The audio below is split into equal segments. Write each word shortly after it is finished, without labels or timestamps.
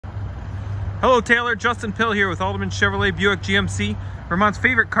Hello Taylor, Justin Pill here with Alderman Chevrolet Buick GMC, Vermont's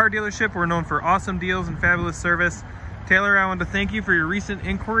favorite car dealership. We're known for awesome deals and fabulous service. Taylor, I want to thank you for your recent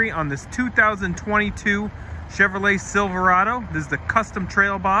inquiry on this 2022 Chevrolet Silverado. This is the Custom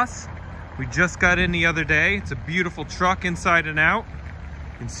Trail Boss. We just got in the other day. It's a beautiful truck inside and out.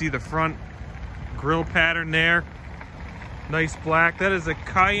 You can see the front grille pattern there. Nice black. That is a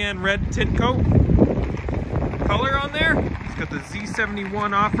cayenne red tint coat color on there. It's got the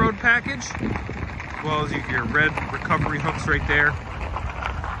Z71 off-road package, as well as your red recovery hooks right there.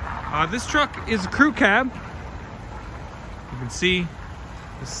 This truck is a crew cab. You can see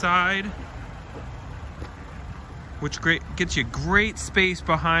the side, which gets you great space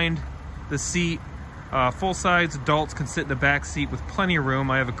behind the seat. Full size adults can sit in the back seat with plenty of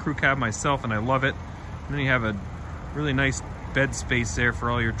room. I have a crew cab myself and I love it. And then you have a really nice bed space there for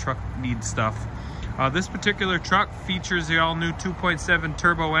all your truck need stuff. This particular truck features the all-new 2.7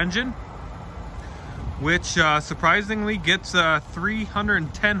 turbo engine, which surprisingly gets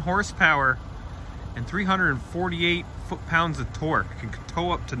 310 horsepower and 348 foot-pounds of torque. It can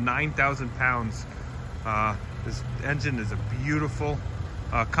tow up to 9,000 pounds. This engine is a beautiful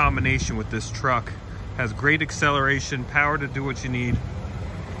combination with this truck. Has great acceleration, power to do what you need,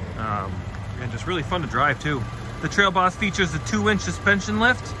 and just really fun to drive too. The Trail Boss features a 2-inch suspension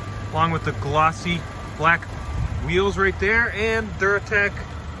lift, along with the glossy black wheels right there, and Duratec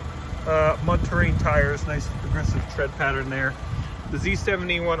mud terrain tires. Nice aggressive tread pattern there. The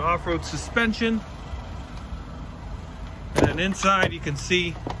Z71 off-road suspension. And then inside you can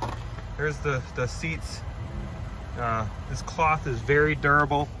see there's the seats. This cloth is very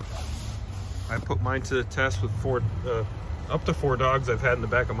durable. I put mine to the test with up to 4 dogs I've had in the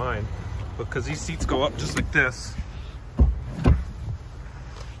back of mine, because these seats go up just like this.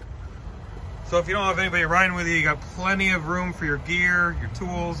 So if you don't have anybody riding with you, you got plenty of room for your gear, your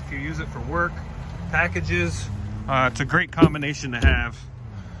tools, if you use it for work, packages. It's a great combination to have.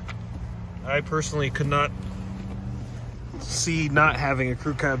 I personally could not see not having a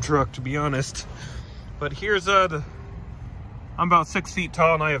crew cab truck, to be honest. But here's I'm about 6 feet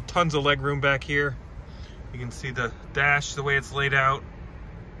tall and I have tons of leg room back here. You can see the dash, the way it's laid out.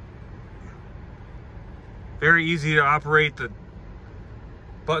 Very easy to operate. The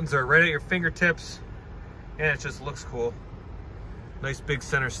buttons are right at your fingertips, and it just looks cool. Nice big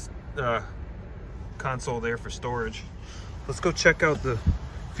center console there for storage. Let's go check out the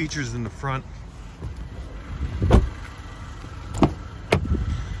features in the front.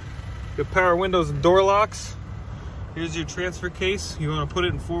 Good power windows and door locks. Here's your transfer case. You want to put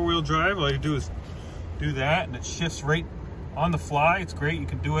it in 4-wheel drive, all you do is do that and it shifts right on the fly. It's great. You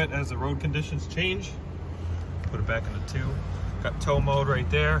can do it as the road conditions change. Put it back into 2. Got tow mode right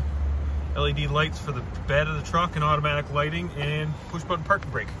there. LED lights for the bed of the truck and automatic lighting, and push button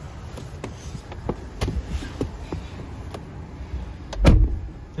parking brake.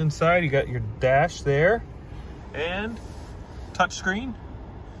 Inside you got your dash there and touchscreen.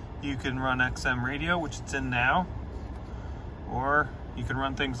 You can run XM radio, which it's in now, or you can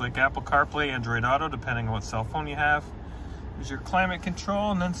run things like Apple CarPlay, Android Auto, depending on what cell phone you have. There's your climate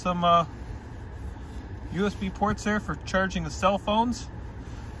control, and then some USB ports there for charging the cell phones.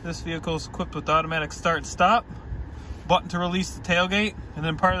 This vehicle is equipped with automatic start and stop, button to release the tailgate, and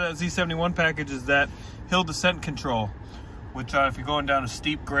then part of that Z71 package is that hill descent control, which if you're going down a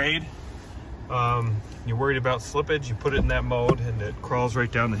steep grade, you're worried about slippage, you put it in that mode and it crawls right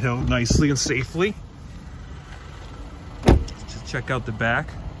down the hill nicely and safely. Let's just check out the back.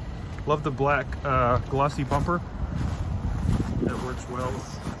 Love the black glossy bumper. That works well.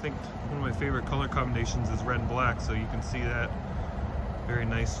 I think one of my favorite color combinations is red and black, so you can see that. Very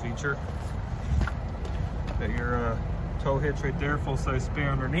nice feature. Got your tow hitch right there, full-size spare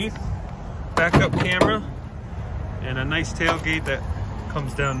underneath. Backup camera, and a nice tailgate that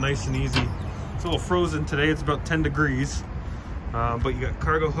comes down nice and easy. It's a little frozen today, it's about 10 degrees. But you got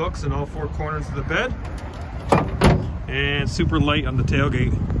cargo hooks in all 4 corners of the bed. And super light on the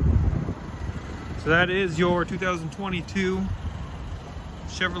tailgate. So that is your 2022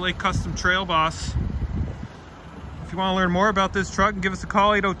 Chevrolet Custom Trail Boss. If you want to learn more about this truck, give us a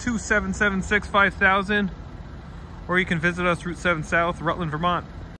call, 802-776-5000, or you can visit us Route 7 South, Rutland, Vermont.